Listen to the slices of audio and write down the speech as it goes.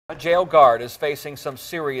A jail guard is facing some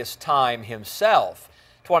serious time himself.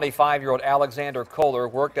 25-year-old Alexander Kohler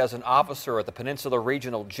worked as an officer at the Peninsula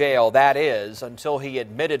Regional Jail, that is, until he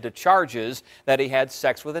admitted to charges that he had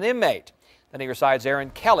sex with an inmate. The Riverside's Erin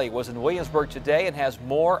Kelly was in Williamsburg today and has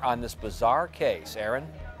more on this bizarre case. Erin?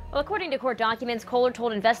 Well, according to court documents, Kohler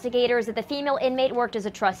told investigators that the female inmate worked as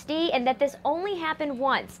a trustee and that this only happened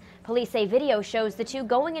once. Police say video shows the two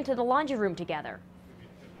going into the laundry room together.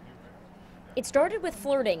 It started with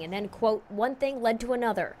flirting and then, quote, one thing led to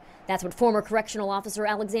another. That's what former correctional officer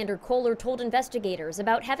Alexander Kohler told investigators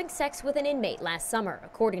about having sex with an inmate last summer,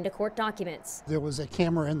 according to court documents. There was a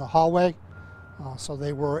camera in the hallway, so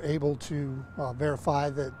they were able to verify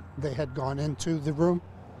that they had gone into the room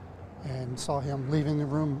and saw him leaving the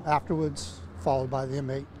room afterwards, followed by the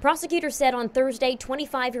inmate. Prosecutors said on Thursday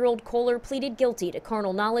 25-year-old Kohler pleaded guilty to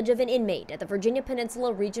carnal knowledge of an inmate at the Virginia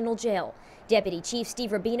Peninsula Regional Jail. Deputy Chief Steve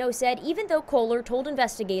Rubino said even though Kohler told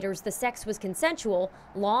investigators the sex was consensual,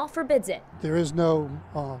 law forbids it. There is no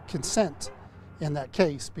consent in that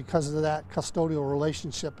case because of that custodial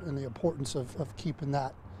relationship and the importance of keeping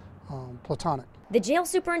that platonic. The jail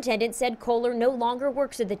superintendent said Kohler no longer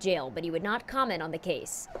works at the jail, but he would not comment on the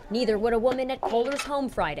case. Neither would a woman at Kohler's home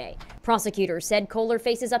Friday. Prosecutors said Kohler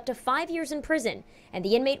faces up to 5 years in prison, and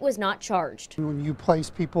the inmate was not charged. When you place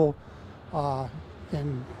people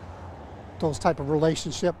in those type of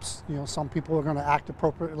relationships, you know, some people are going to act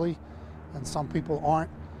appropriately and some people aren't.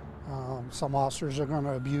 Some officers are going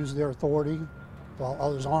to abuse their authority while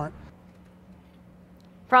others aren't.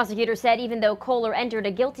 Prosecutors said even though Kohler entered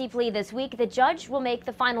a guilty plea this week, the judge will make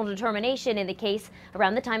the final determination in the case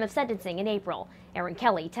around the time of sentencing in April. Erin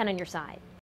Kelly, 10 on your side.